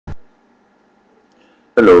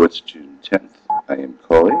Hello, it's June 10th. I am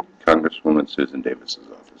calling Congresswoman Susan Davis's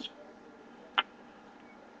office.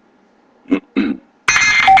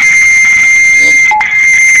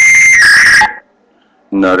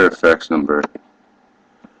 Not her fax number.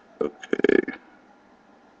 Okay.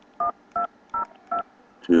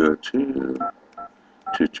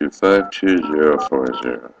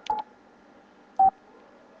 202-225-2040.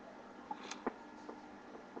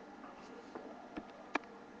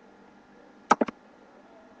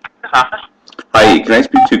 Office. Hi, can I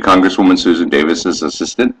speak to Congresswoman Susan Davis's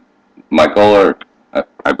assistant, Michael, or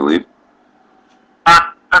I believe? Can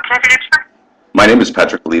I get your name, sir? My name is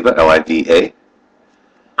Patrick Liva, L-I-V-A,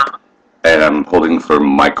 and I'm holding for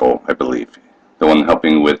Michael, I believe, the one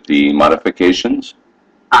helping with the modifications.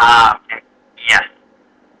 Okay. Yes.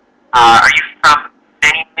 Are you from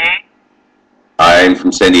Fannie Mae? I'm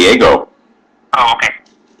from San Diego. Oh, okay.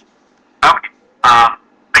 Okay. But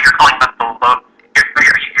you're calling about the loan. You're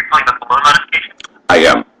calling about the loan modification? I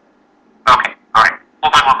am. Okay. All right.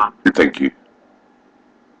 Hold on one moment. Thank you.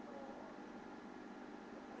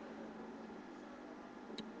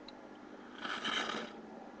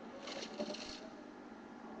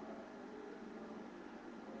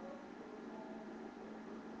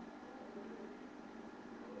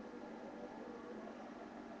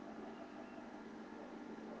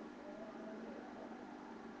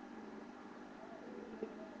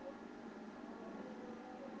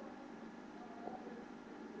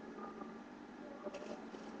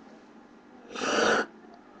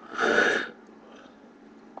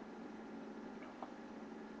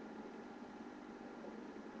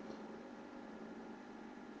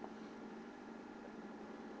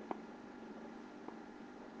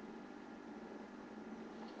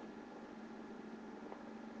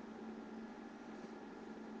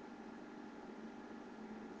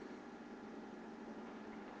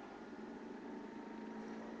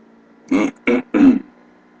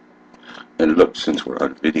 And look, since we're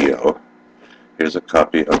on video, here's a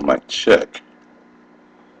copy of my check.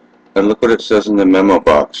 And look what it says in the memo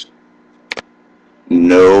box.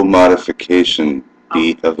 No modification,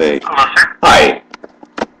 B of A. Hello, sir. Hi.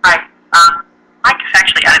 Hi. Mike is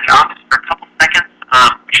actually out of the office for a couple seconds.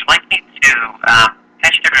 Would you like me to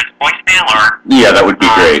patch you through his voicemail or? Yeah, that would be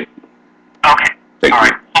great. Okay. Thank All you.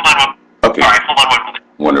 right. Hold on one. Okay. All right. Hold on one moment.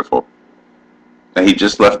 Wonderful. Now, he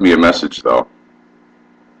just left me a message, though.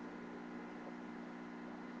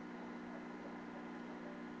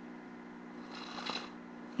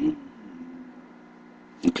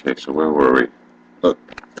 Okay, so where were we? Look,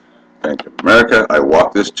 Bank of America. I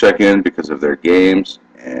walked this check in because of their games,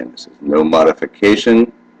 and it says no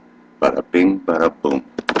modification. Bada bing, bada boom.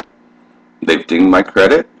 They've dinged my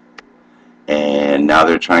credit, and now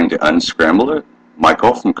they're trying to unscramble it.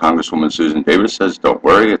 Michael from Congresswoman Susan Davis says, don't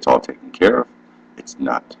worry, it's all taken care of. It's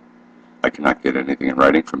not. I cannot get anything in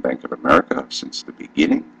writing from Bank of America since the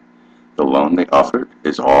beginning. The loan they offered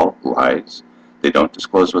is all lies. They don't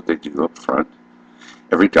disclose what they do up front.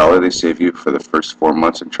 Every dollar they save you for the first 4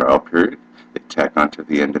 months in trial period, they tack onto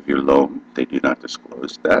the end of your loan. They do not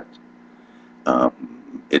disclose that.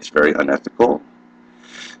 It's very unethical.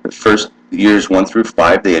 The first years 1 through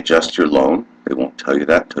 5, they adjust your loan. They won't tell you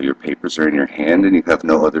that until your papers are in your hand and you have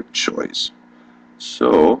no other choice.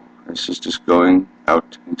 So this is just going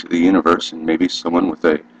out into the universe, and maybe someone with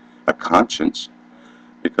a conscience,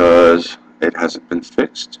 because it hasn't been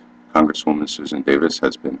fixed. Congresswoman Susan Davis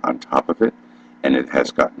has been on top of it, and it has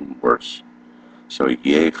gotten worse. So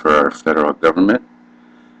yay for our federal government,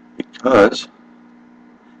 because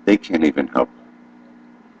they can't even help.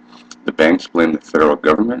 The banks blame the federal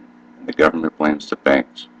government, and the government blames the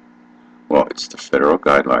banks. Well, it's the federal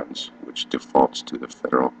guidelines which defaults to the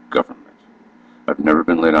federal government. I've never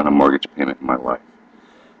been late on a mortgage payment in my life.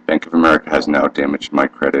 Bank of America has now damaged my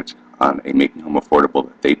credit on a Making Home Affordable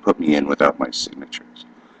that they put me in without my signatures.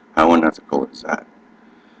 How unethical is that?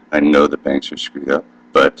 I know the banks are screwed up,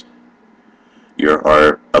 but you're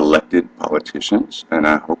our elected politicians, and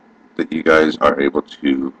I hope that you guys are able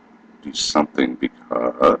to do something,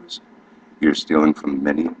 because you're stealing from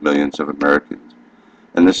many millions of Americans.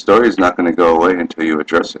 And this story is not going to go away until you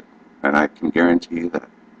address it, and I can guarantee you that.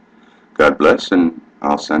 God bless, and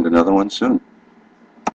I'll send another one soon.